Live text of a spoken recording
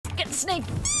snake.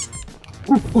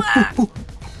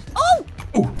 Oh!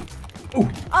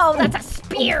 Oh, that's a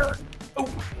spear.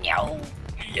 No.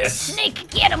 Yes. Snake,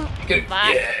 get him. Good.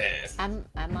 Fuck. Yes. Am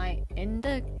I in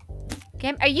the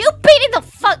game? Are you beating the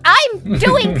fuck? I'm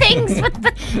doing things with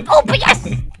the. Oh, but yes.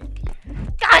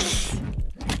 Gosh.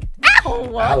 Ow!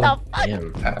 What the fuck?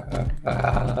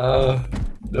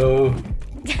 No.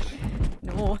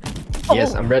 No.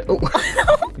 Yes, I'm red. Oh.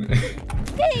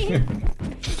 Hey.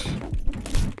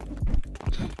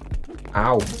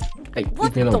 Ow. Hey, What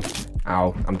leave me alone. the?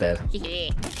 Ow, I'm dead. Yeah.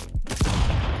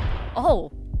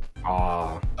 Oh.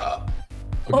 Ah.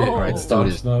 Okay, Oh. it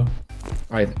starts now.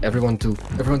 Alright, everyone to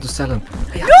sell him.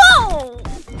 No!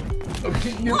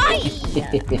 Okay, no. Why?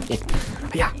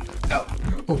 Yeah. No.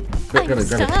 Oh, grab it,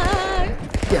 grab it.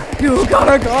 Yeah. You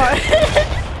gotta go.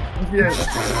 Yes.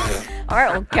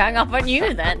 Alright, we'll gang up on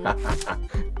you then.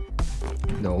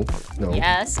 No, no.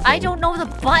 Yes, I don't know the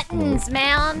buttons,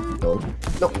 man. No,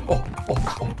 no. Oh.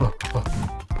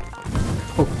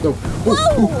 Oh, no. Whoa!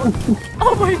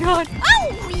 Oh my god.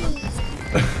 Owie!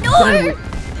 No!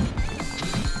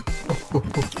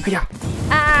 Yeah.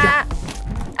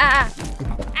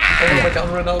 Oh my god,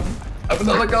 run out. I have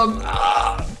another gun.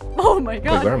 Ah. Oh my Wait,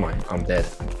 god. where am I? I'm dead.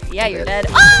 Yeah, I'm you're dead.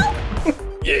 Oh!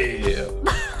 Yeah.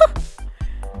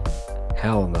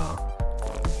 Hell no.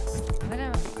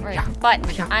 Right, Yeah.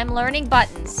 buttons. Yeah. I'm learning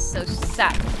buttons, so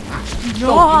suck. No.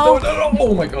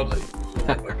 Oh my god. Like,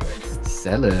 oh my god.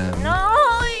 Sell him. No!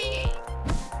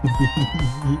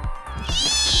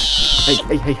 Hey.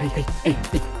 Where's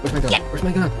my gun? Get- Where's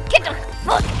my gun? Get the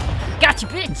fuck! Got you,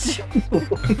 bitch!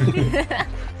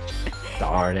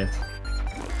 Darn it.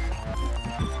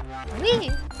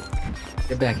 Wee.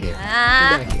 Get back here.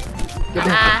 Ah. Get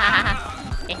back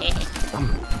here. Get back here.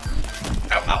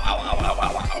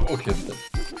 Ow. Okay.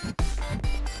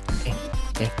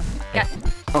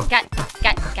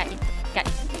 Got you.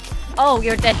 Oh,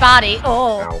 your dead body.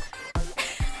 Oh. Ow.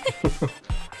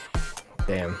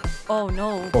 Damn. Oh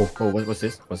no. Oh, what's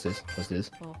this? What's this?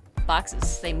 Oh,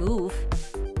 boxes, they move.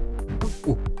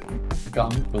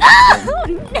 Gun. Oh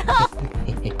no!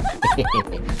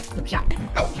 Yeah.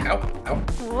 Ow.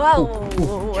 Whoa!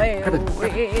 Wait.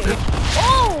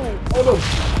 Oh! Oh no.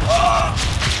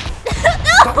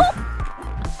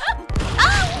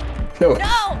 No! No.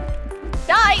 No!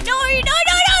 Die!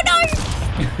 No!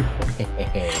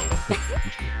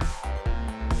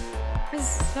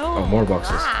 So Oh, more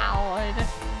boxes. loud.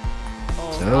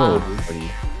 Oh, So, God. what do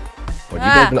you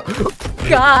guys know?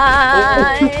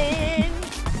 God!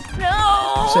 No!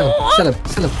 Sell him.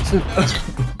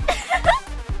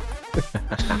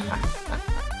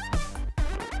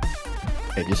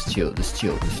 Hey, just chill.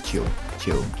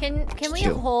 Can we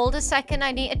chill. hold a second?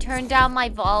 I need to turn down my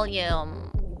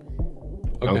volume.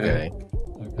 Okay.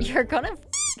 You're gonna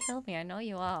kill me, I know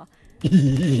you are.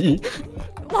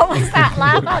 What was that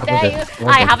laugh? How dare you?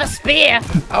 I have a spear!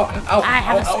 Ow. I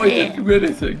have a I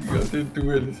didn't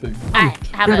do anything. I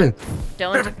have Grab a... him.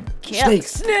 Don't kill... Snake.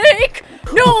 Snake!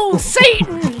 No!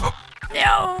 Satan!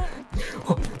 No!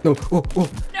 Oh, no. Oh.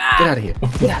 Get out of here.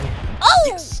 Get out of here.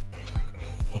 Oh!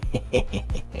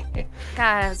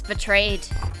 God, I was betrayed.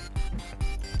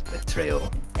 Betrayal.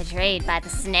 Betrayed by the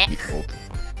snake.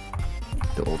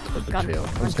 The ultimate God. betrayal.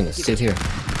 I'm just gonna sit here.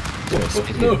 You gonna sit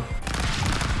there?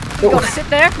 You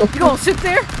gonna sit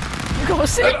there? You gonna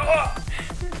sit?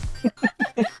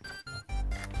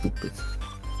 Stupid.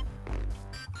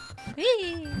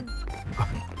 Whee.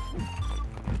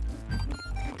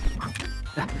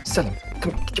 Sell him.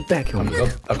 Come on, get your back here.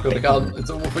 I've got a gun. It's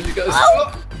over for you guys.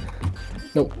 Oh.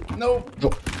 No. No.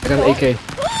 I got an AK. Okay.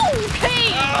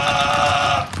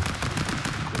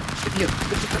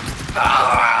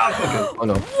 Oh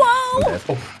no. Whoa!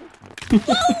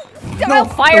 I'm dead. I'll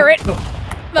fire it.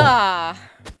 Ah.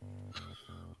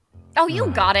 Oh, you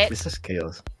got it. This is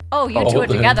chaos. Oh, you Oh, two what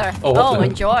are the together. hell? Oh, what the hell?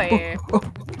 Enjoy.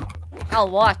 I'll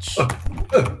watch.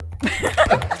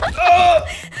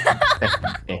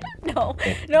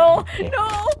 No,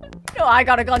 I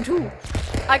got a gun too.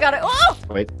 I got it. Oh!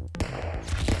 Wait.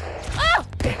 Oh!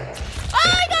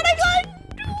 I got a gun!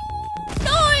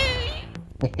 No!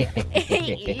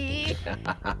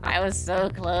 I was so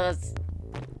close.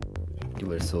 You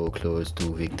were so close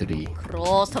to victory.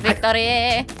 Close to victory.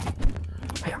 I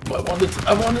want it.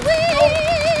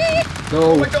 No.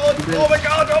 Oh my god.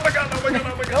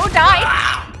 Go die.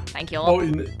 Thank you. Oh,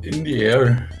 in the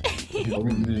air.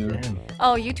 In the air. Damn.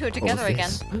 Oh, you two are together What again.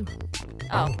 was this?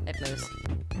 Oh, it moves.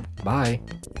 Bye.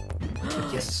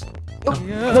 Yes.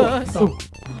 Yes. No.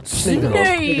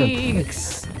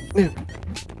 Snakes.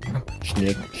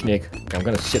 Snake. I'm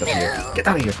gonna sit up here. Get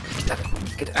out of here.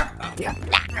 Get out. Yeah.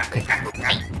 Okay.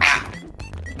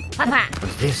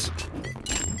 What's this?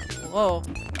 Whoa.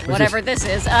 Whatever this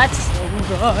is. That's so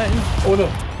good. Oh no.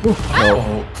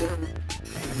 Oh.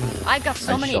 I got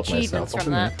so many shot achievements myself.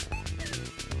 from that.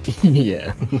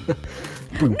 Yeah.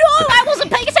 No, I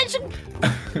wasn't paying attention!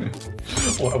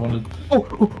 What I wanted.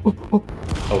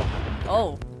 Oh.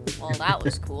 Oh. Well, that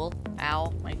was cool.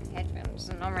 Ow. My headphones.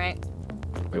 Alright.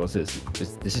 Wait, what's this?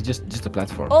 This is just a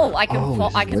platform. Oh, I can Oh, fall.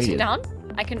 this I is can sit weighted. down?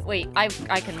 I can. Wait. I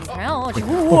can crouch. Wait,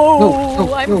 Whoa!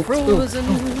 no, I'm no, frozen.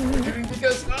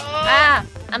 Ah!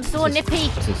 I'm so nippy.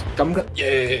 What's this? Gum gun?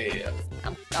 Yeah.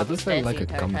 That looks like a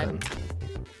gum gun.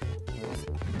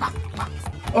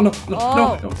 Oh no, no,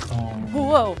 Oh. no, no. Oh.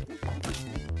 Whoa!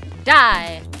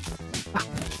 Die!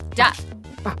 Die!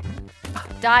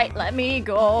 Die! Let me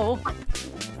go!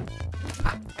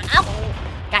 Ow!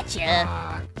 Gotcha!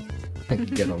 Ah,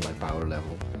 get on my power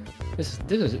level. This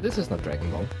is not Dragon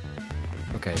Ball.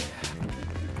 Okay.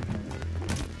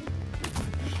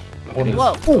 I wanted.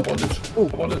 Whoa. I wanted. I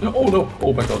wanted. Oh no.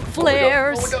 Oh my god.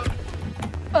 Flares. Oh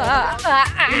my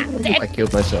god. I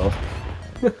killed myself.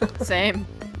 Same.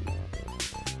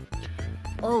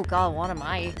 Oh god, what am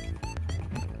I?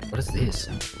 What is this?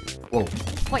 Whoa.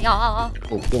 Fire! Oh,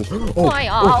 oh, oh, Fire!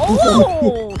 oh,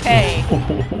 Oh, okay.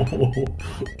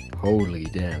 Holy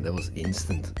damn, that was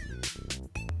instant.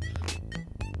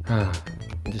 Ah,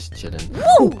 I'm just chilling.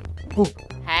 Woo! Oh,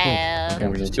 Hell. Okay,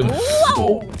 we're just chilling.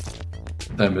 Whoa! Oh.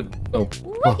 Damn it. oh,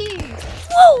 Whee!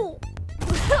 Woo!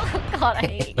 God, I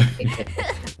hate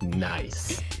it.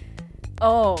 nice.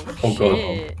 Oh, Oh god.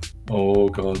 shit. Oh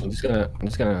god. I'm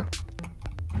just gonna.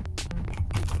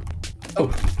 Oh.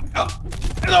 Ah.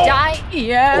 No. Die!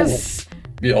 Yes!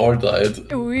 We are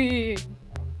died. Wee.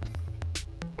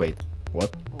 Wait,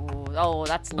 what? Oh,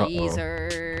 that's Uh-oh.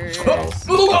 lasers.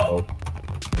 Oh.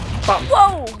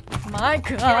 Whoa! My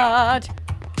god!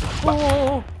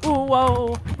 Whoa!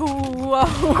 Whoa! Whoa!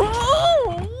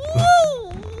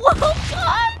 Whoa!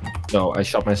 God! No, I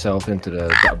shot myself into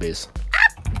the abyss.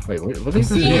 Wait, what is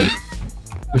this here?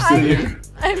 We're still here.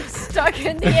 I'm stuck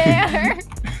in the air.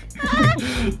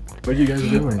 What are you guys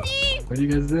doing? What are you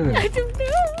guys doing? I don't know.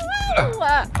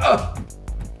 Ah.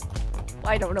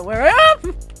 I don't know where I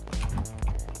am.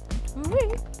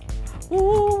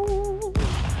 Ooh.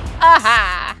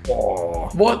 Aha! Oh.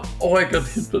 What? Oh, I got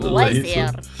hit by the Laser.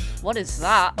 laser. What is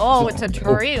that? Oh, it's a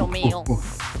treadmill.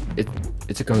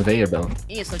 It's a conveyor belt.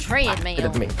 It's a Get treadmill.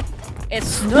 at me. It's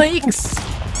snakes.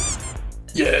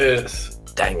 Yes.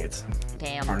 Dang it.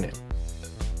 Damn. Darn it.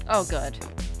 Oh, good.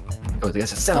 Oh,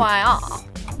 there's a sound. Fire.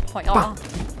 Fire.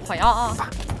 Fire.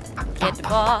 Get the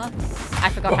ball. I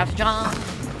forgot how to jump.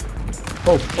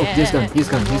 Oh, he's gone. He's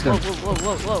gone. He's Whoa, gone.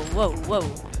 whoa, whoa, whoa, whoa,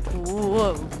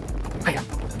 whoa. Whoa. Hiya.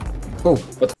 Oh,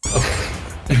 what?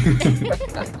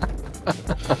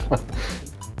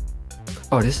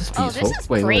 Oh, this is Oh, peaceful. this is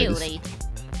wait, pretty. this...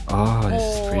 Oh, this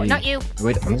is Oh, pretty. not you.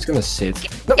 Wait, I'm just gonna sit.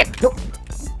 No, no.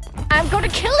 I'm gonna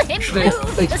kill him. Snake. No,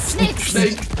 the snakes.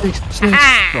 Snake. Snakes.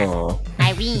 Aha. Oh,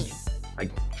 I win.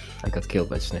 I got killed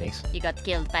by snakes. You got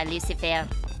killed by Lucifer.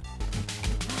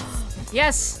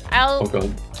 Yes, I'll Oh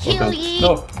god. kill Oh god. ye.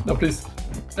 No, no, please.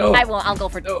 No. I will. I'll go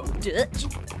for No. Dutch.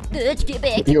 Dutch, get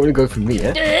back. You wanna go for me,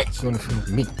 eh? Dutch. You wanna for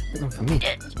me? You're going for me.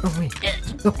 Oh, me.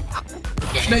 Dutch. No.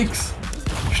 Snakes.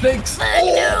 Snakes.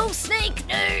 No, snake,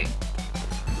 no.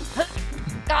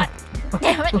 God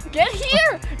damn it, get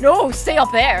here. No, stay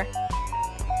up there.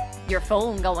 Your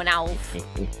phone going off.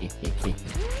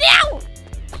 Now.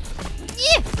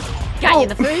 Yeah. Got you in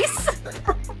the face.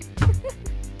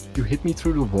 You hit me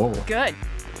through the wall. Good.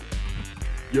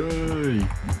 Yay!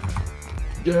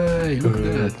 Yay! Look at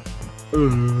that.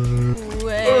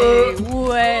 Way,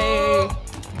 way.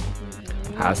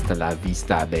 Hasta la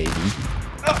vista, baby.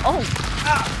 Oh.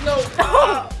 No.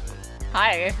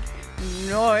 Hi.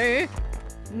 No.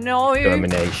 No.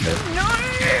 Termination. No.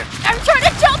 I'm trying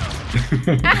to jump.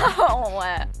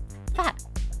 Ow. Fuck.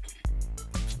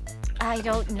 I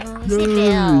don't know the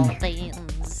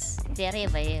buildings very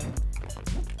well.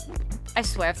 I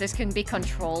swear, if this can be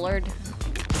controllered.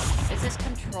 Is this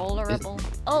controllerable?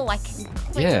 Oh, I can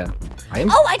click. Yeah. I am.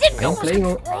 Oh, I didn't I know am it was playing a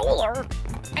on- controller.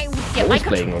 I would get my Always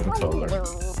playing on controller. controller.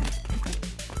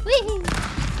 Woohoo!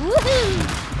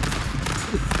 Woohoo!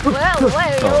 Well,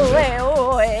 way, way,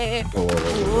 way. Oh,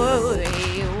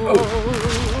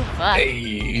 Fuck.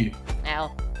 Hey.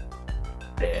 Ow.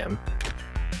 damn.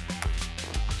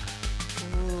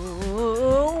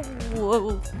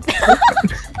 Whoa.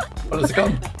 What is it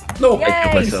gone? No. Yay. I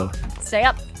killed myself. Stay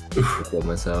up. I killed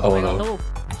myself. Oh What no. I gonna do?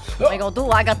 What I gonna do?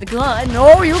 I got the gun.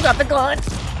 No, you got the gun.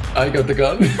 I got the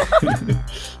gun.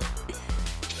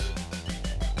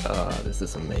 This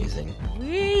is amazing.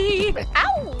 Wee.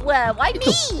 Ow! Why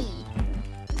me?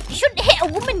 shouldn't hit a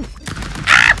woman.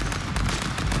 Ah!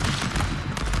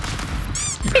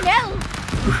 Hell.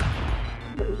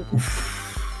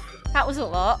 That was a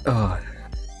lot. Oh,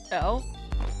 Oh.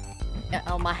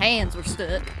 Oh, my hands were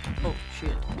stuck. Oh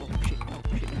shit. Oh shit. Oh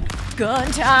shit.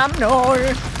 Gun time, no.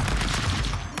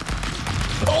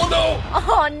 Oh no!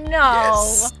 Oh no.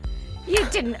 Yes. You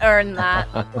didn't earn that.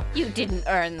 You didn't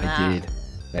earn that.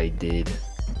 I did.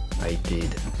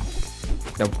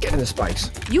 Now get in the spikes.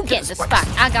 You get the spikes.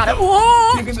 spike. I got it.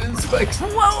 Whoa! You get in the spikes.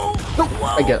 Whoa! Whoa!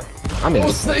 I get. I'm in.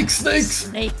 Oh, snakes!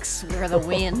 Snakes were the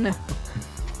win.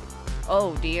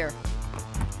 Oh dear.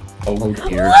 Oh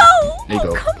dear. Whoa! There you go.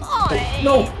 Oh, come on!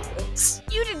 No!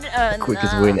 You didn't earn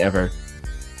Quickest that. win ever.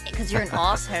 Because you're an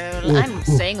asshole. I'm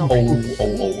single.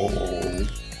 Oh.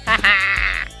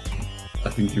 Haha! I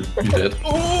think you did.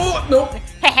 Oh, no!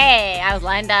 Hey, I was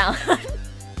lying down.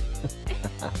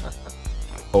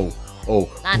 Oh.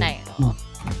 Nah, no.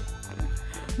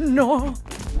 No.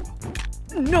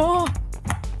 No.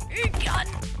 God.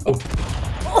 Oh.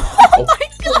 Oh my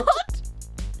god!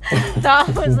 That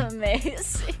was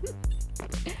amazing.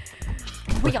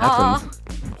 What happened?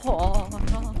 Oh,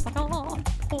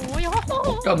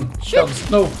 gun! Shit. Gun!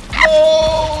 No!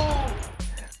 Oh!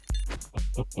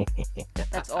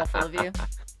 That's awful of you.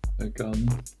 A gun.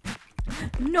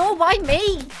 No, why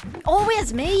me?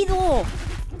 Always me though.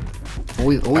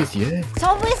 Always yeah. It's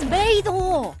always me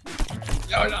though.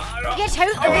 No. Get out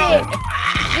of it,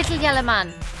 little yellow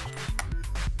man.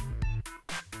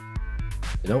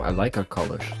 You know, I like our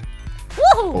colors.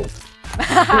 Woohoo!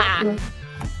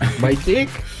 My dick.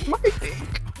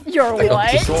 You're I got the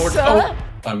white, sword. sir.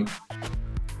 Oh,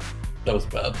 that was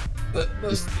bad.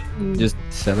 Just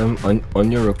tell him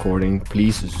on your recording.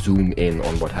 Please zoom in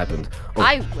on what happened. Oh,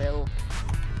 I will.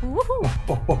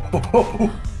 Woohoo!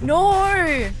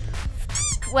 No!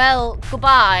 Well,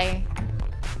 goodbye.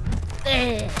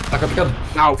 I got the gun.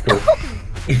 Now. Let's go.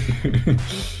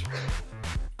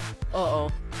 Uh-oh.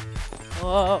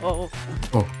 Uh-oh.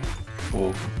 Oh.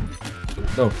 Oh.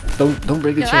 No, don't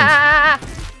break the chains. Ah!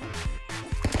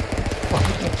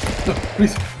 No,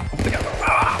 please.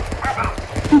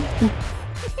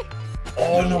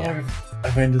 Oh no, I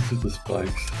went into the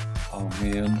spikes. Oh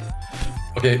man.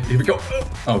 Okay, here we go.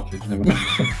 Oh, okay, never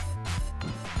mind.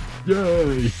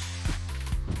 Yay!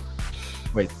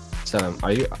 Wait, Salam,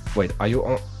 are you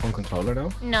on controller now?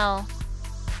 No.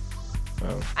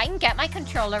 Oh. I can get my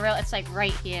controller out. It's like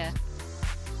right here.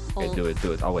 Okay, do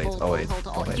it. I'll wait. Hold, I'll wait.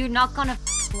 hold. You're not gonna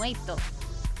wait though.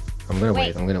 I'm gonna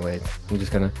Wait. wait. I'm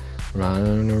just gonna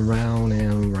run around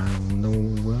and around the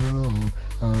world,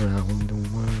 around the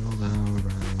world,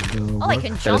 around the world. Oh, I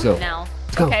can Okay, jump let's go. now.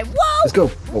 Let's go. Okay, whoa! Let's go.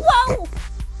 Whoa!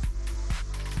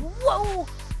 Whoa!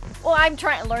 Oh, I'm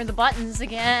trying to learn the buttons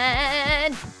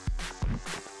again.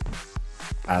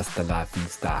 Hasta la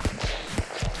vista.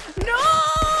 No!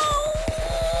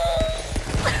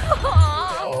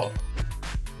 Oh,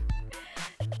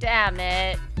 Damn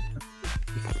it.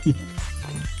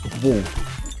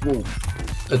 Whoa.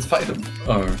 let's fight him.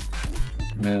 Oh,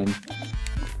 man.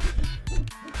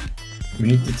 We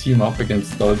need to team up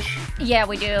against Dodge. Yeah,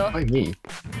 we do. Why me?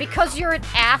 Because you're an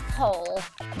asshole.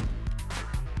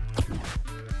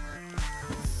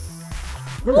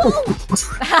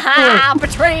 Haha,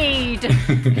 betrayed!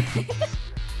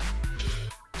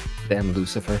 Damn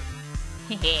Lucifer.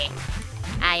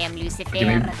 I am Lucifer.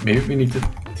 Okay, maybe we need to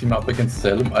team up against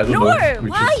Salem. I don't No, know. We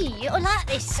why? just- You're like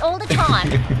this all the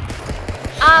time.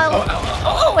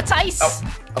 Oh, it's ice.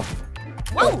 Ow.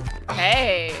 Whoa.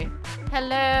 Hey.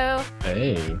 Hello.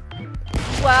 Hey.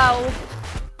 Whoa.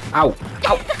 Ow.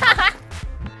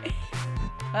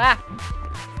 Ah.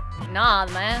 Nah,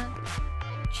 man.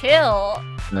 Chill.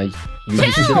 Nice.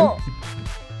 Chill. Whoa.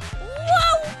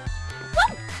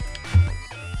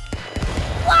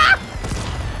 Whoa. Wah.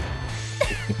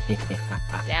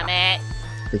 Damn it.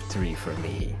 Victory for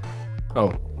me.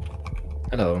 Oh.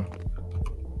 Hello.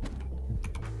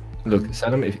 Look,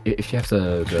 Saddam, if you have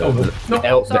the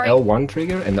Sorry. L1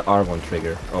 trigger and the R1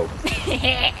 trigger. Oh.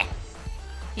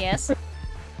 Yes.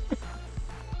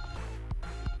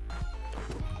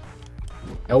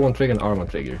 L1 trigger and R1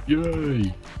 trigger.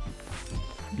 Yay!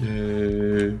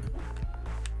 Yay.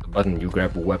 The button you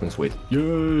grab weapons with.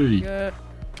 Yay! Yeah.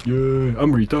 Yay!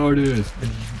 I'm retarded!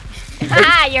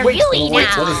 Ah, you're really Wait,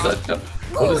 now. what is that gun?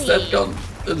 What is that gun?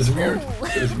 That is weird. Ooh.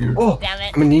 That is weird. Oh! Damn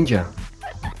it. I'm a ninja!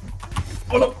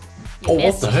 Oh no! Oh, what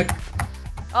missed. the heck?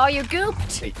 Oh, you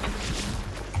gooped. Hey.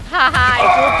 Haha, I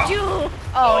gooped you.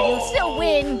 Oh, you still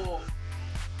win.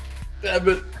 Damn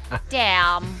it.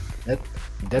 Damn.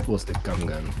 That was the cum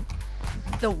gun.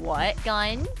 The what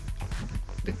gun?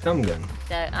 The cum gun.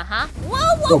 The, uh-huh.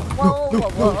 Whoa, whoa, whoa,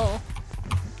 whoa, whoa.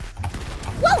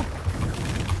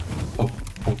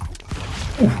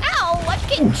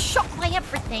 getting shot by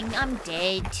everything. I'm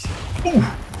dead. Ooh.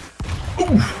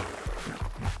 Ooh.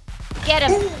 Get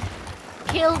him.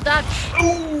 Kill Dutch.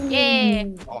 Ooh. Yeah.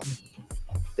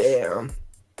 Damn.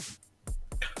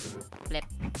 Flip.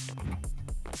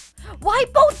 Why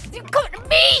both you come to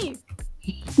me?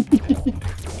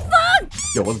 Fuck!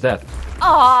 Yo, what's that?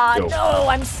 Aw, Yo. no,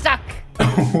 I'm stuck.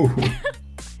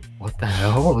 What the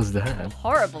hell was that?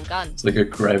 Horrible gun. It's like a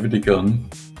gravity gun.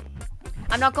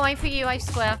 I'm not going for you, I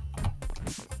swear.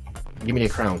 Give me the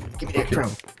crown. Give me the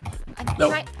crown. I'm No.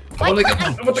 trying. I Why wanna can't get-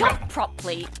 I I wanna jump get-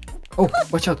 properly? Oh,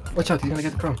 watch out. Watch out. He's gonna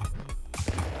get the crown.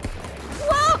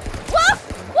 Whoa! Whoa!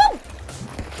 Whoa!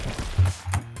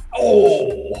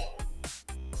 Oh.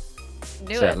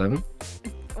 Do Sell it. him.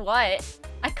 What?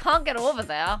 I can't get over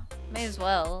there. May as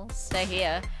well stay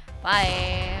here.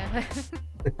 Bye.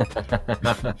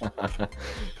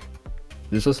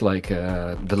 This was like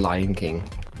the Lion King.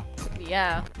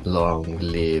 Yeah. Long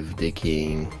live the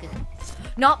king.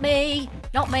 Not me!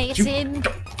 Not me, it's him!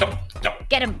 Jump.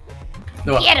 Get him!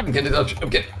 No, Get him. I'm getting Dutch. I'm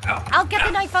getting. Ow. I'll get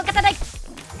the knife, I'll get the knife!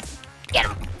 Get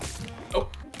him! Oh.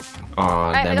 Aw,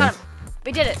 Alright, we damn got it. him.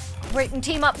 We did it. We can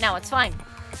team up now, it's fine.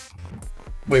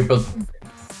 Wait, but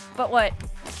But what?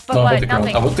 But no, I what? want the crown.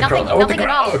 Nothing. I want the Nothing. crown. I want the Nothing at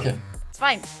crown. all. Okay. It's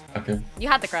fine. Okay. You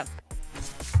had the crown.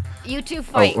 You two Oh,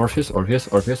 fight. Orpheus. Settle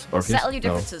your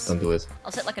differences. No, don't do it.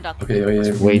 I'll sit like a duck. Okay.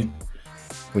 Yeah. Wait.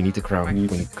 We need the crown. I We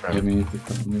need need the crown. Give me the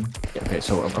crown. Yeah, okay,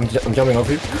 so I'm jumping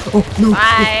over here. Oh, no!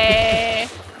 Bye!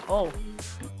 Oh.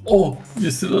 Oh,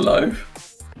 you're still alive.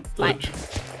 Bye. Dutch.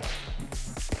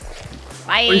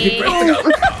 Bye! Oh, you can grab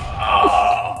the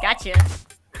gun. Gotcha.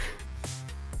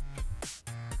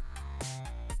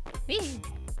 Whee.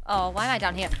 Oh, why am I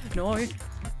down here? No.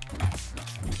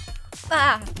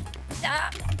 Ah.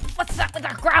 What's that with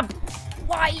the grab?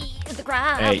 Why the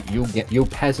grab? Hey, you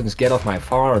peasants, get off my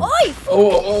farm! Oi!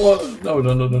 Oh, no.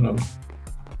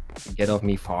 Get off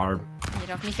me farm! Get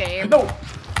off me fair. No,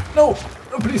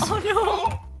 please. Oh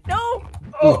no! No!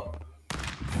 Oh,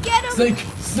 Get him! snake.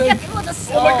 Get him with the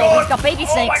snake! Oh my God. He's got baby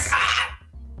Oh my snakes!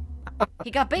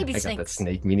 He got baby I got that snakes!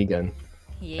 snake minigun. I got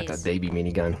Yes. that baby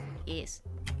minigun. Yes.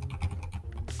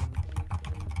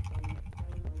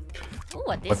 Ooh,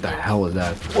 what this What the do? hell was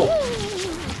that? Oh,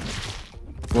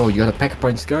 Whoa, you got a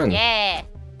pack-a-punch gun! Yeah!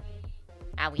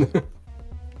 Owie.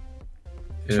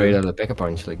 Straight out of the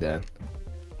pack-a-punch like that.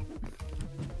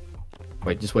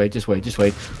 Wait, just wait.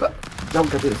 Ah, no,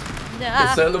 got this.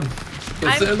 Nah, sell him.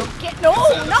 Sell him. no,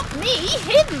 Sell him. not me!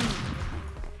 Him!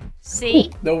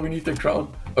 See? No, we need the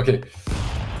crown. Okay.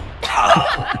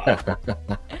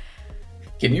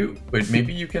 Can you wait?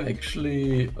 Maybe you can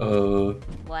actually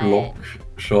block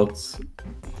shots.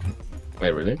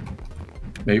 Wait, really?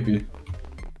 Maybe.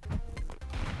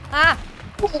 Ah!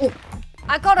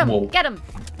 I got him! Whoa. Get him!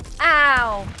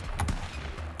 Ow!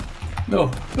 No,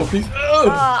 please.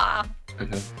 Ah!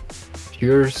 Okay.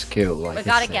 Pure skill, like We it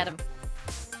gotta said. get him.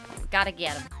 Gotta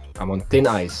get him. I'm on thin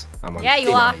ice. I'm on Yeah, you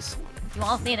thin are. ice. You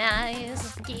want thin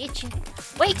eyes? Get you.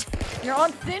 Wait! You're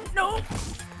on thin. No!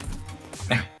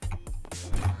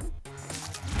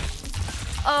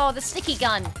 Oh, the sticky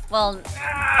gun. Well,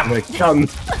 I'm gonna come.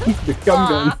 The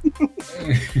gun.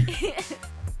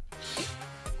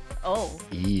 oh.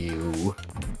 Ew.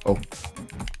 Oh.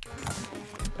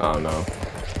 Oh no.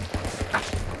 Ah,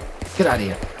 get out of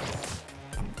here.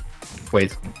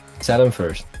 Wait. Sell him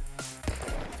first.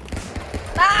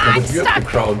 Ah, No, I'm but you have the stuck!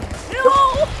 crown.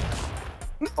 No!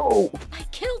 No. I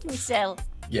killed myself.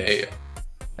 Yeah.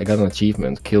 I got an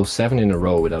achievement. Kill 7 in a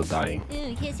row without dying.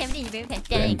 Ooh, here's something very fast.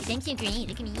 Damn. Thanks, you green.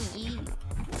 Look at me.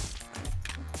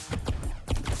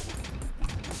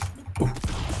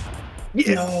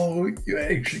 No, you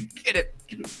actually get it.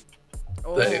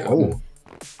 Oh. There. Oh.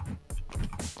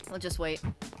 We'll just wait.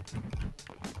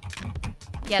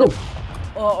 Get him.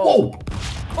 Oh.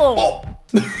 Oh.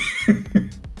 Oh.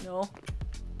 No,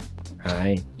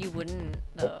 Hi. you wouldn't.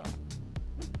 No.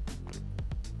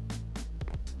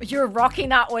 You're rocking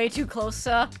that way too close,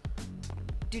 sir.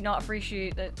 Do not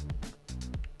appreciate it.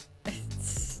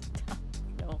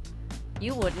 No.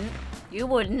 You wouldn't. You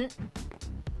wouldn't.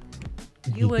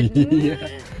 You wouldn't.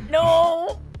 Yeah.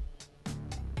 No.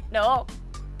 No.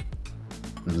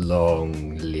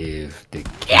 Long live the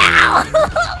king.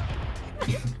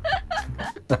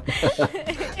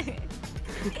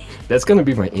 That's gonna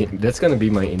be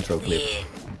my intro clip.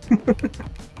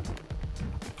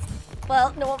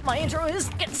 Well, know what my intro is?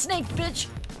 Get snake, bitch.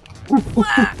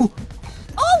 Ah.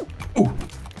 Oh!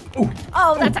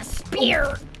 Oh, that's a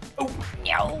spear.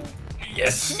 No.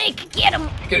 Yes. Snake, get him.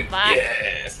 Good. Fuck.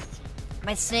 Yes.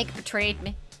 My snake betrayed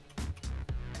me.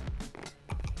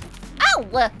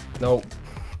 Ow! No.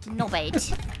 No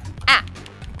bait. Ah.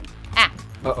 Ah.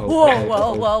 Uh-oh. Whoa,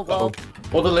 whoa, whoa, whoa.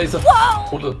 Oh, the laser. Whoa!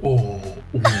 Oh, the... Oh.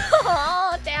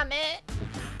 Oh, damn it.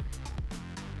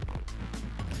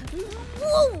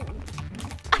 Whoa!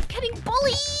 I'm getting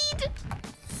bullied!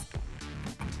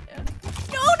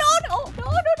 No, no, no, no,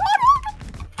 no, no,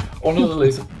 no! Oh no, the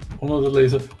laser. Oh no, the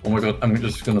laser. Oh my god, I'm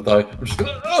just gonna die. I'm just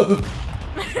gonna...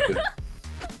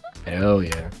 Hell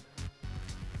yeah.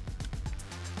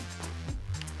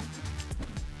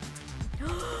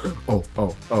 Oh,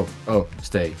 oh, oh, oh.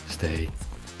 Stay, stay.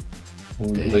 Oh,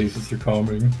 the lasers are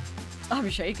coming. I'm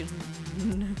shaking.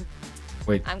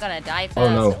 Wait. I'm gonna die fast. Oh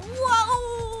no.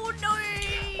 Whoa, no!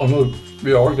 Oh no,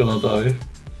 we are gonna die.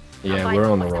 Yeah, we're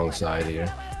on the wrong side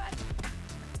here.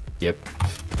 Yep.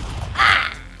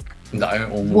 And I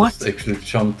almost actually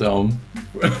jumped down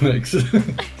for an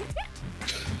accident.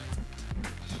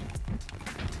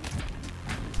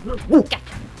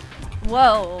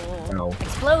 Whoa! Ow.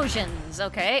 Explosions,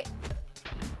 okay.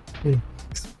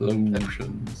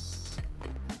 Explosions.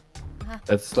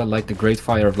 That's like the Great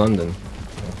Fire of London.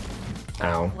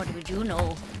 Ow. What would you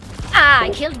know? Ah, I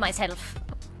killed myself.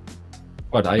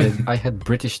 What? I had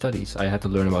British studies. I had to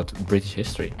learn about British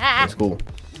history Ah. in school.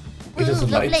 It is a Ooh,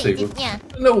 lovely. lightsaber. Yeah,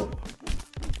 No!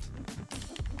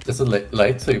 There's a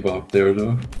lightsaber up there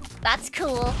though. that's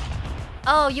cool.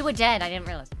 Oh, you were dead. I didn't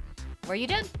realize. Were you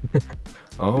dead?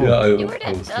 Oh. Yeah, You were I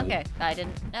dead. was dead. Okay, I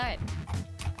didn't. All right.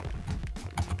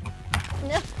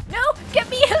 No, no, get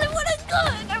me! I want to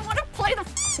go. I want to play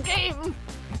the game.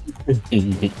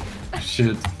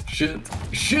 Shit, shit,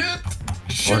 shit,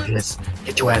 shit! Marcus,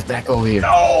 get your ass back over here.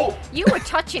 No! You were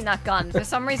touching that gun. For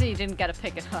some reason, you didn't get to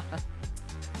pick it up.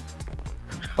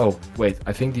 Oh, wait.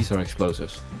 I think these are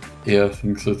explosives. Yeah, I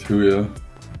think so too, yeah.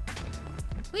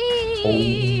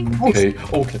 Whee! Okay,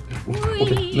 okay,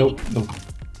 okay, no, no.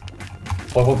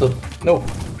 I want that. No,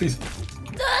 please.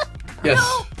 Yes.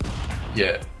 No.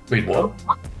 Yeah. Wait, what?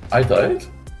 I died?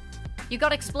 You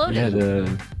got exploded Yeah,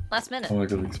 the... last minute. Oh, I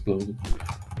got exploded.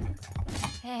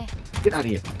 Eh. Get out of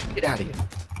here. Get out of here.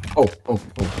 Oh, oh,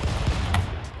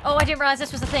 oh. Oh, I didn't realize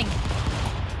this was a thing.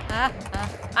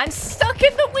 I'm stuck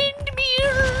in the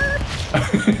windmill.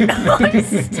 I'm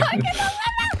stuck in the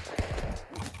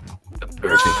The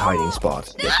perfect hiding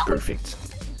spot. That's perfect.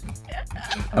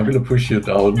 I'm gonna push you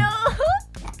down. No.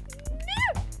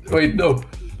 Wait, no.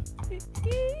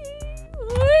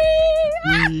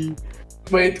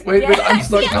 Wait, wait, Yes, I'm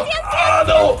stuck yes, now. yes, Ah,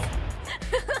 no!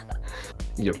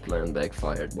 Your plan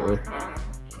backfired, boy.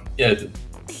 Yeah.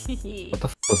 What the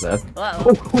f was that?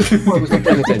 Whoa. I was not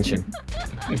paying attention.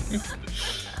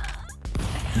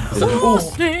 Oh,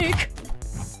 Snake.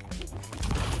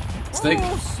 snake,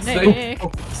 Oh, snake, snake.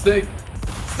 snake, snake.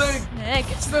 Snake.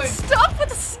 Snake. Stop with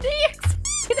the snakes.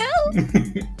 You know?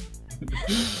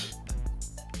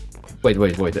 Wait,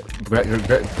 wait, wait. Grab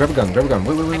a gun, grab a gun.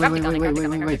 Wait, wait, wait, I wait, grabbed wait, the gun. wait, wait,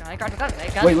 wait, I wait. grabbed the gun. I grabbed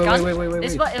the gun. Wait, wait, Gun? wait, wait, wait,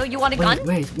 This wait. what you want a gun? Wait,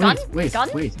 wait, gun? wait, Gun?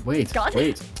 wait, wait, Gun?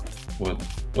 wait. What?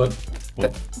 What?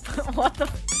 What? What the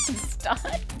f is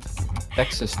that?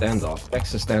 Texas standoff.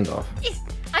 Texas standoff.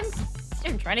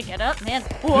 I'm trying to get up, man.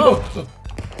 Whoa! No,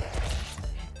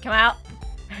 Come out.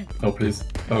 no, please.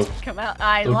 No. Come out.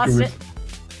 I Don't lost do it.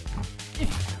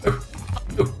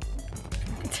 No.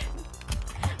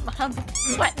 My hands are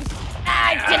sweating.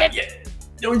 I did it. Yeah.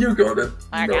 No, you got it.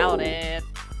 I No. got it.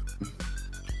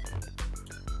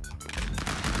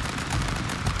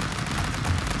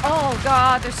 Oh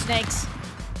god, there's snakes.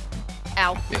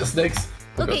 Ow. Yeah, snakes.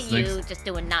 I Look got at snakes. you, just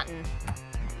doing nothing.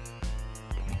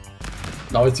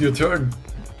 Now it's your turn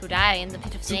To die in the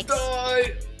pit of to snakes.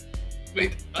 die.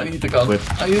 Wait, I need the gun. Whip.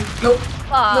 I need no.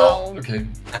 Oh. No. Okay.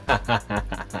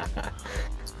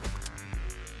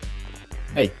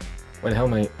 Hey, why the hell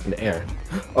am I in the air?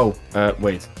 Oh,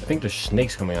 wait. I think there's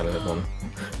snakes coming out of that one.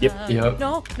 Yep. Yeah.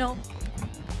 No, no.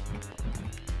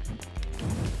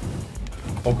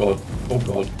 Oh god. Oh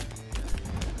god.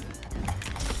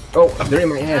 Oh, they're in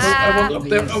my ass. I want Ah. up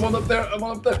there. I want up there. I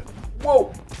want up there.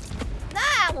 Whoa.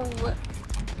 Ow.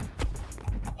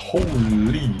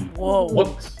 Holy. Whoa.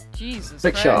 What? Jesus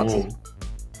Big Christ. shot. Whoa.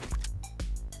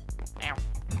 Ow.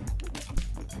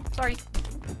 Sorry.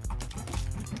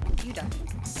 You done.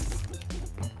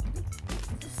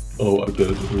 Oh, I'm dead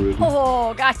already.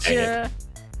 Oh, gotcha.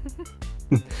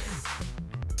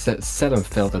 Seldom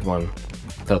felt that one.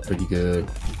 Felt pretty good.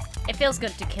 It feels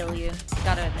good to kill you,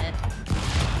 gotta admit.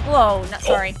 Whoa, not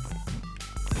sorry.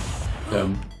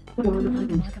 Damn. Come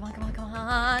on, come on, come on, come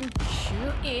on.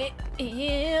 Shoot it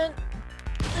in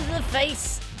the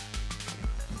face.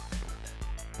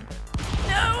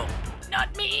 No,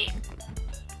 not me.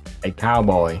 Hey,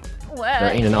 cowboy. Well,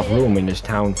 There ain't enough room in this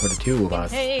town for the two of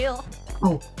us. Hail.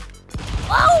 Oh.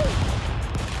 Oh!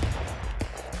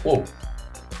 Whoa.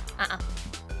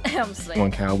 I'm sick. Come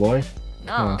on, cowboy.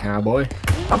 Come on, Oh. cowboy.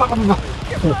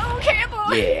 Oh,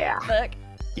 cowboy! Yeah. Look.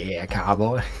 Yeah,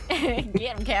 cowboy.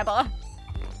 Get him, cowboy.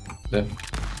 Yeah.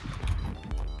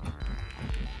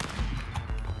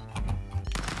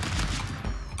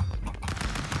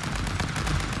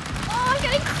 Oh, I'm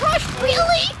getting crushed,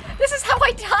 really? This is how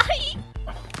I die?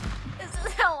 This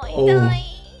is how I Oh. die.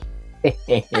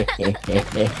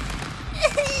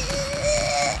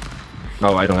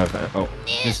 Oh, I don't have that. Oh,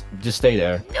 just stay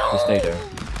there. No. Just stay there.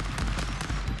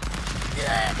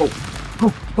 Oh,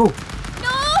 oh, oh.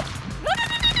 No!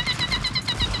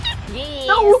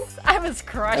 Yes! I was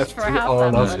crushed for After half all that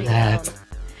of bloody that.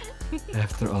 round.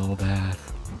 After all that.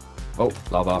 Oh,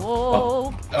 lava.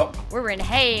 Whoa! Oh. We're in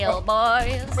hell,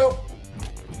 boys. No.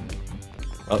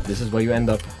 Oh, this is where you end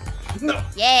up. No.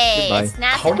 Yeah, Goodbye. it's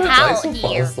nice How and did I hot so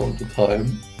here. fast all the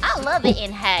time? I love it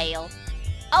in hell.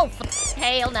 Oh,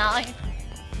 hell no.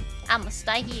 I'ma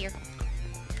stay here.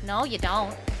 No, you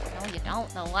don't. No, you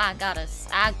don't. No, I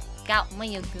got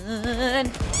me a gun.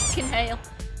 In hell.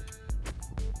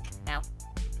 Now,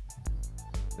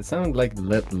 It sounded like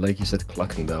you said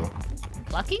Cluckenbell.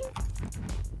 plucking?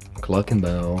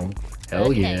 Cluckenbell. Hell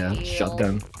Okay, yeah. deal.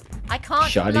 Shotgun. I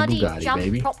can't Shoddy bloody Bugatti, jump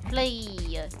baby.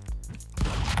 properly.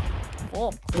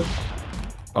 Oh,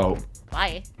 Oh.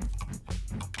 bye.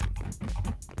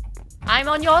 I'm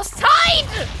on your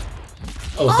side!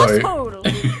 Oh, sorry.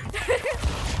 totally.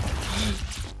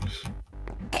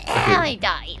 I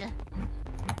died.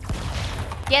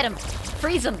 Get him.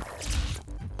 Freeze him.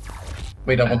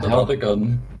 Wait, I want another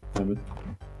gun. Damn it.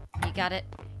 You got it.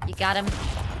 You got him.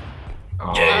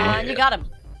 Oh. And you got him.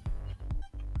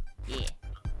 Yeah.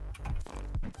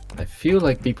 I feel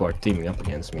like people are teaming up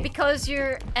against me. Because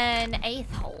you're an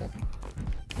eighth hole.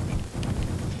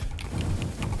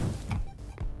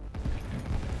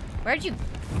 Where'd you...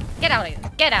 Get out of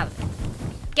here. Get out of here.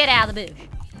 Get out of the bush.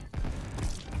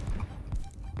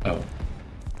 Oh,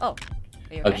 Oh.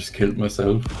 Are you I okay? just killed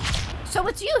myself. So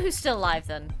it's you who's still alive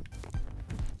then?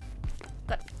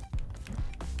 But...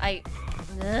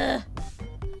 Ugh.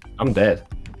 I'm dead.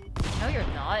 No, you're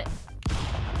not.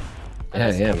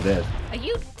 Yeah, yeah, I'm dead. Are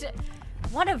you...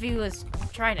 One of you is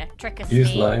trying to trick us.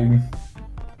 He's lying.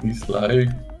 He's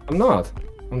lying. I'm not.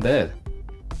 I'm dead.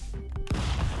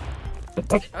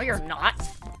 No, you're not.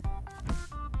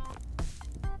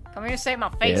 Come here, save my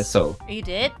face. Yeah, so. You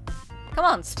did? Come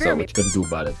on, spear So me. what you gonna do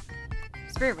about it?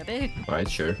 Spear me, dude. Alright,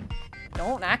 sure.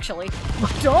 Don't actually.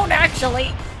 Don't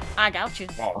actually. I got you.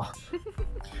 Oh.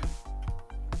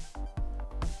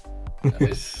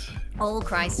 Nice. Oh,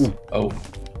 Christ. Ooh. Oh.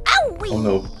 Owie! Oh,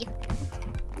 no.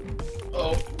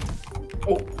 Oh.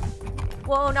 Oh.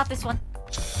 Whoa, not this one.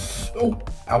 Oh.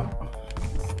 Ow.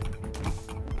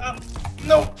 Ah,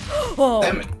 no. Oh,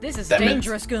 Damn it. this is Damn it.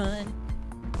 dangerous gun.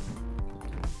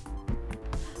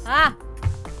 Ah.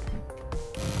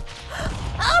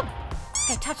 Oh!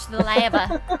 Okay, touch the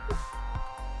lava.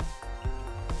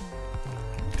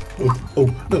 Oh. Oh.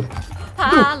 No.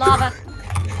 Ah, lava.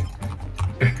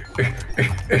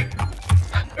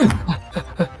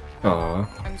 Aw.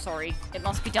 I'm sorry. It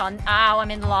must be done. Ow,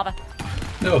 I'm in the lava.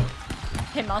 No.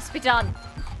 It must be done.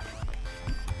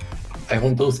 I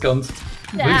want those guns.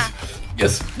 Ah. Please.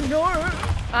 Yes. No.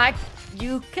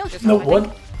 You killed yourself. No. I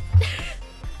think. What?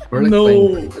 We're like No.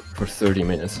 playing for 30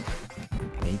 minutes.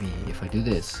 Maybe if I do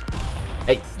this.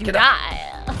 Hey, You get up. die.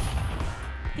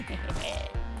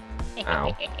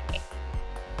 Ow.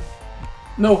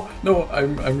 No. No.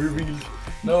 I'm revealed.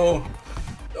 No.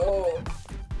 No.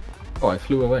 Oh, I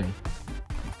flew away.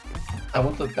 I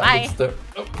want that guy Bye. that's there.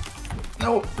 No.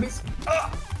 No. Please.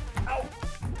 Ah. Ow.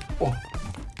 Oh.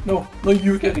 No. No.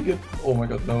 You're getting it. Oh my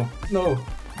God. No. No.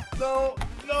 No.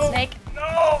 No. Snake.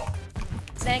 No.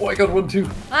 Snake. Oh, I got one too.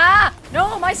 Ah!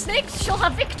 No, my snake shall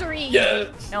have victory!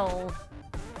 Yes. No.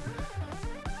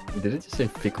 Did it just say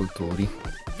Ficultori?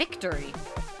 Victory.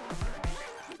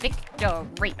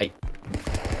 Victory. Hey.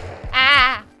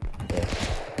 Ah!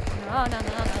 No, no,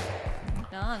 no, no.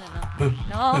 No, no, no.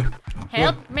 No.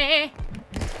 Help me!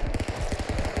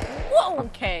 Whoa,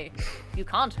 okay. You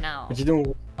can't now. What you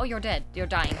doing? Oh, you're dead. You're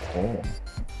dying. Oh.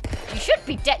 You should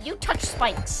be dead. You touch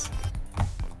spikes.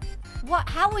 What?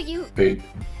 How are you? Wait.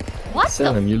 What the?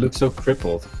 Sam, you look so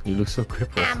crippled. You look so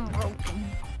crippled. I'm broken.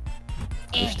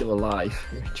 You're Eh. still alive.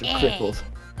 You're Eh. crippled.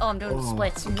 Oh, I'm doing Oh,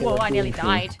 splits. okay, Whoa, I cool, nearly cool.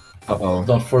 died. Uh-oh.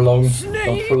 Not for long. Not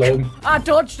Snake! for long. I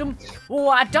dodged him. Oh,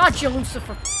 I dodged you,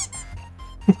 Lucifer.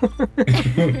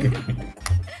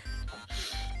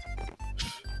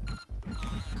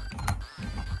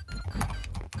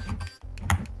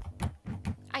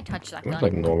 I touched that Looks gun.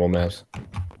 like normal maps.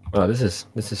 Oh, this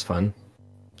is fun.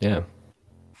 Yeah.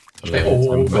 Hey,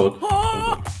 oh God.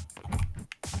 Ah!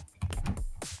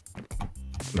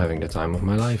 I'm having the time of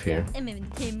my life here.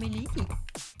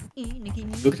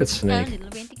 Look at that snake.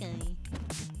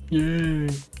 Yay!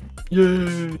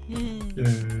 Yay!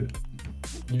 Yay!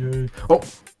 Yay! Oh!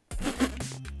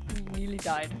 Nearly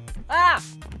died. Ah!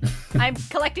 I'm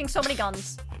collecting so many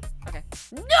guns. Okay.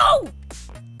 No!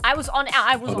 I was on it.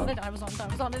 I was on it.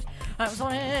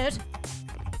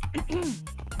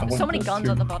 There's so many guns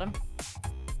at the bottom.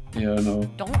 Yeah, I know.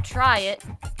 Don't try it.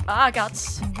 I got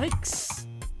snakes.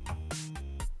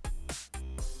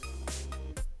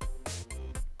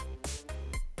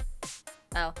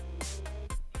 Oh.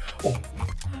 Oh.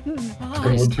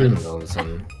 Very silent all of a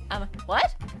sudden.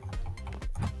 What?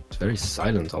 It's very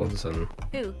silent all of a sudden.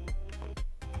 Who?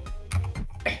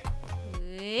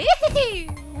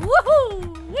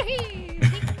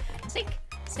 Woohoo! Snake!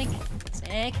 Snake!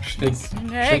 Snake! Snake!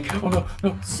 Snake! Oh no!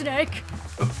 No! Snake!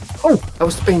 Oh! I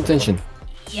was paying attention.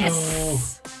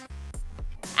 Yes!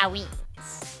 Owie!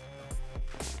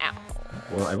 Ow.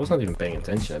 Well, I was not even paying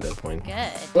attention at that point.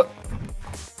 Good. What?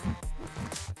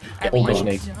 Oh, my God.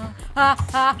 snake. Ha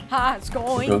ha ha! It's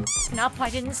going Okay. up. I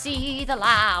didn't see the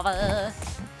lava.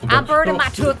 Okay. I'm burning No, my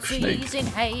no, tootsies snake. in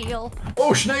hail.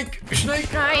 Oh, snake! Snake!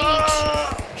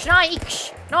 Snakes!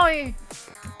 Snakes! No!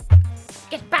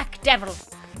 Get back, devil!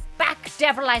 Back,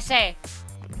 devil, I say!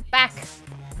 Back!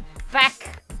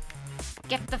 Back!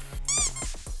 Get the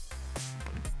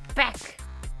back!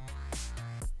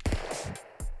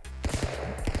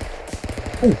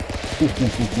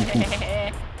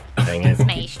 Dang it.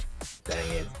 Smashed.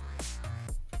 Dang it.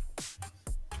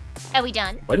 Are we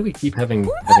done? Why do we keep having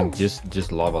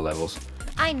just lava levels?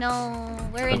 I know.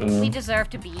 We deserve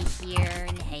to be here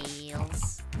in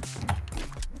Hales.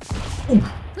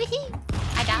 Woohoo!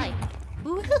 I died.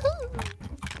 Woohoo!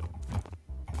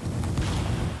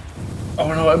 Oh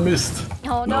no, I missed!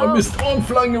 Oh No, I no! missed! Oh, I'm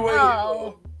flying away!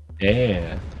 Oh.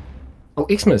 Yeah. Oh,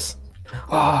 Xmas.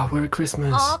 Oh, Merry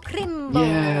Christmas. Oh, Crimbo!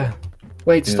 Yeah.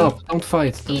 Wait, Yeah. stop. Don't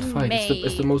fight. Don't In fight.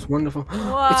 It's the May. most wonderful.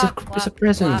 Wah, It's a wah,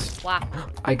 present. wah, wah.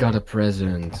 I got a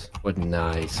present. What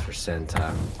nice for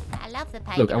Santa. I love the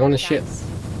pipe. Look, I want to share.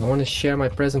 I want to share my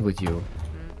present with you.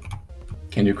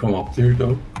 Can you come up here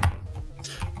though?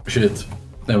 Shit.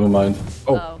 Never mind.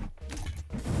 Oh.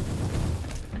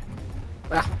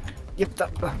 Ah, yep,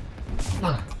 that.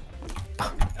 Ah.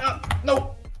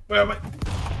 No! Where am I?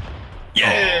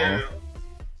 Yeah!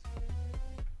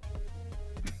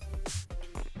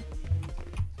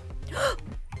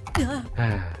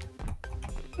 Ah.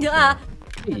 Ah.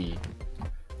 Hey.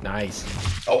 Nice.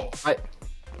 Oh!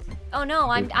 Oh no,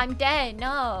 I'm dead.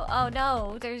 No. Oh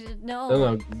no. There's no.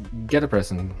 No, get a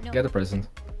present. No. Get a present.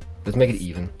 Let's make it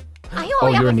even. I Oh,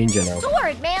 only you're a have ninja now.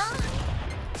 sword, man.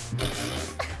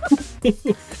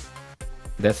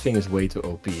 That thing is way too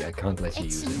OP. I can't let you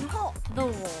It's use it. not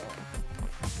though.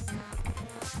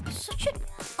 Such an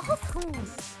awful.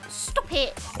 Stop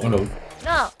it. Oh no.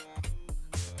 No.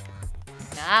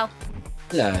 No.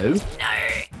 Hello. No.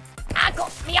 I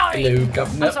got the orange. Hello,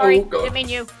 Governor. I'm sorry. Oh god. Didn't mean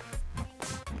you.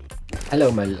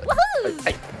 Hello, my love. Woohoo!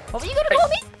 I What were you gonna call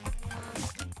me?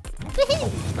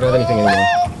 don't have anything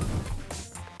anymore.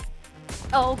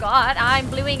 Oh god, I'm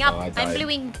bluing up. Oh, I I'm died.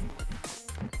 bluing.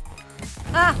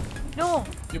 Ah, no.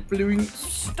 You're blowing.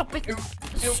 Stop it. Ew,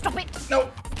 ew. Stop it. No!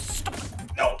 Stop it.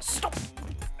 No! Stop.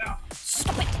 No.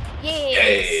 Stop it. Yes.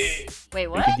 Yay! Wait,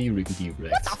 what? Rickety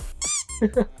Rex. I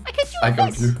can do I got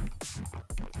this. you.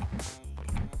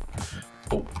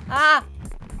 Oh, Ah,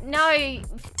 no. Wait.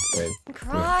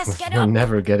 Cross, get We're up.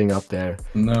 never getting up there.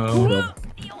 no.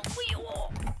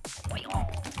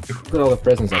 Look at all the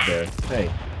presents up there. Hey.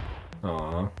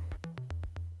 Aww.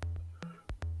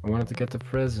 I wanted to get the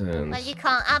presents. Well, you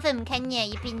can't have them, can you?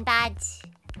 You've been bad.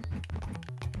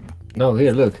 No,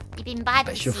 here, look. You've been bad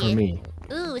this Special for year. me.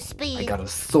 Ooh, a spear. I got a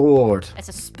sword. It's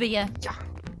a spear. Yeah.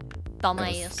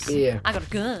 Dumbass. spear. I got a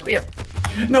gun. Spear.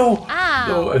 No! Ow.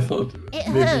 No, I thought It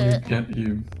maybe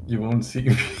hurt. you won't see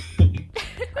me.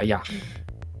 Yeah.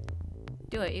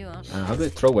 Do what you want. How do I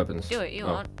throw weapons? Do what you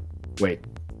Oh, want. Wait.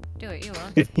 Do what you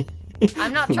want.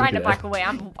 I'm not trying to Look at back away.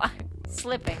 I'm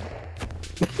slipping.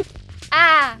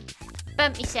 Ah!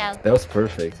 Bump yourself. That was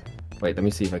perfect. Wait, let me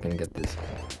see if I can get this.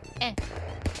 Eh.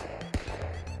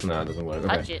 No, it doesn't work.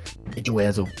 Touch Okay. it. Get your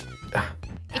ass over. Ah,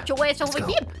 Get your ass over go.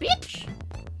 here, bitch!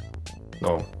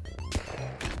 no.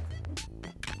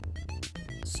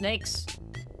 Snakes.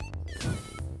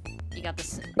 You got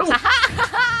this. No.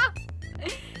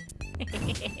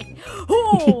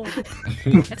 Ooh!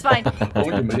 It's fine. Oh,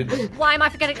 you made it. Why am I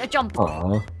forgetting a jump?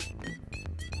 Aww.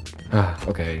 Ah,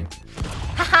 okay.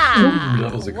 Haha!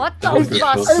 That was a- What that the was a good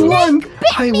fuck? shot, though. won!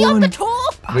 I Me on the won!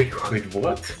 top! Wait,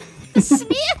 what? The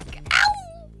snake! Ow!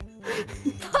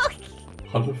 Fuck!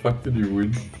 How the fuck did you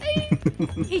win?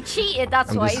 He cheated,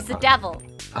 that's why he's the devil.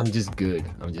 I'm just good.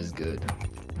 I'm just good.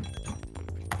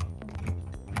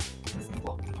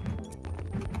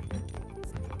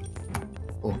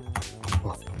 Oh.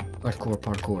 Oh. Parkour,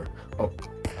 parkour. Oh.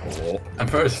 Oh. I'm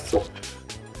first.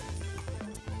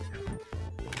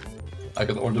 I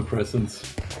got all the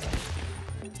presents.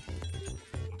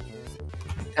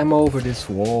 I'm over this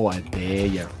wall, I dare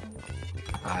ya.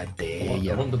 I dare I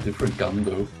ya. want a different gun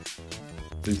though.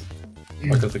 Please.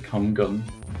 I got the cum gun.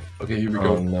 Okay, here we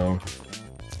Oh go. no.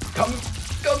 Cum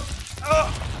gun!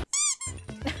 Ah!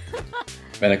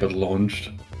 Man, I got launched.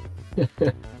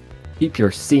 Keep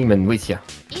your semen with ya.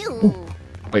 Ew.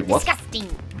 Wait, what? Disgusting.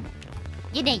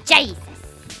 You need Jesus.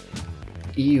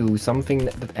 Ew, something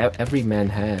that every man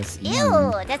has.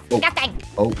 Ew, that's nothing.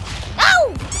 Oh.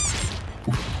 No!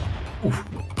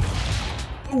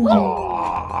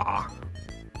 Oh.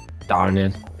 Darn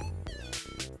it.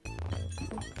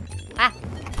 Ah.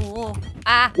 Ooh.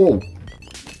 Ah. Whoa.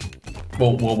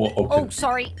 Whoa, whoa, whoa, okay. Oh,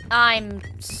 sorry. I'm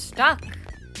stuck.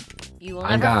 You will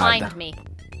I'm never God. find me.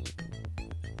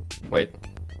 Wait.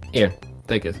 Here,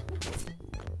 take it.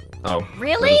 Oh.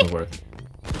 Really? That doesn't work.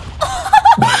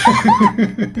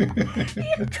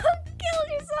 You could kill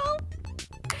yourself.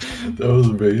 That was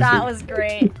amazing. That was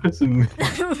great. That's amazing.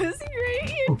 That was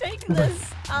great. You take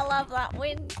this. I love that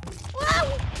win.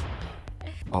 Wow.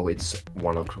 Oh, it's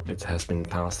 1 o'clock. It has been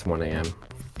past 1 a.m.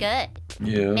 Good.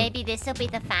 Yeah. Maybe this will be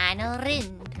the final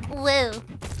round. Whoa.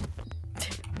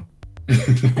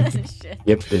 Shit.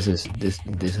 Yep, this is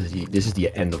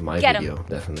the end of my Get 'em. video,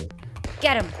 definitely.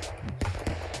 Get him.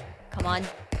 Come on.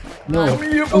 No, Come on.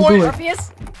 Come here, don't boy. do it.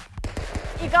 Morpheus.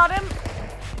 You got him.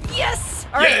 Yes.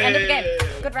 All right. End of the game. Yeah.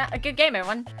 Good round. Good game,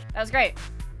 everyone. That was great.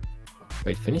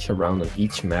 Wait, finish a round on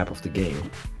each map of the game.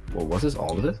 Well, was this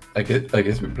all of it? I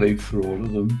guess we played through all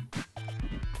of them.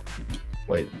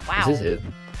 Wait, Wow. is this it?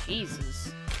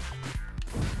 Jesus.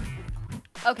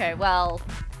 Okay. Well.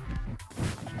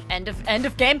 End of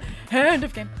game. End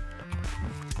of game.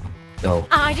 No,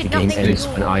 I the did game nothing ends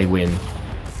good. when I win.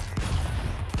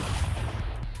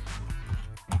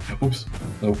 Oops.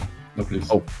 No. No, please.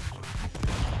 Oh.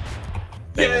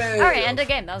 Yeah. All right. End of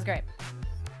game. That was great.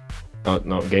 No,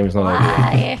 no, game is not over.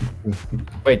 Why?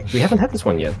 Wait, we haven't had this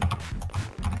one yet.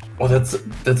 Oh, that's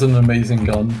an amazing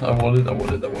gun. I want it. I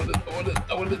want it. I want it. I want it.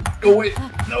 I want it. Go away.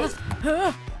 No.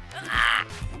 Ah,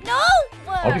 no!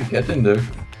 How do you get in there?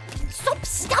 Stop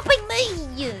stopping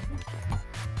me!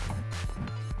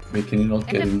 Wait, can you not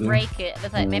I get have in to there? break it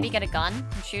with like maybe get a gun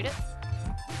and shoot it.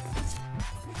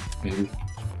 Maybe.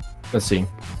 Let's see.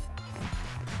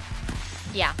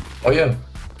 Yeah, Oh yeah.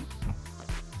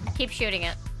 keep shooting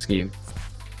it. Ski.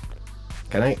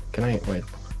 Can I, wait.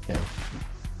 Yeah.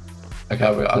 Okay,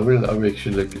 I will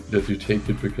actually let you take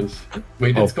it because...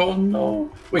 Wait, it's gone.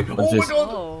 No. Wait. Oh What's my this? god.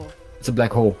 Oh. It's a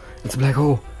black hole. It's a black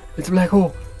hole. It's a black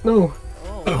hole. No.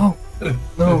 Oh. Oh.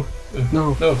 No.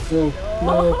 No. No. No.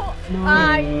 Oh.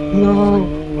 I. No.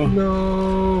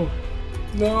 No.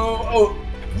 No. Oh.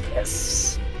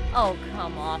 Yes. Oh,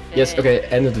 come off it. Yes. Okay.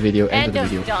 End of the video. End of End the of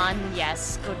video. done.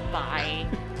 Yes. Goodbye.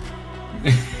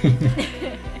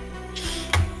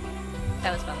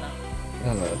 That was fun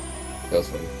though. That was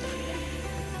fun.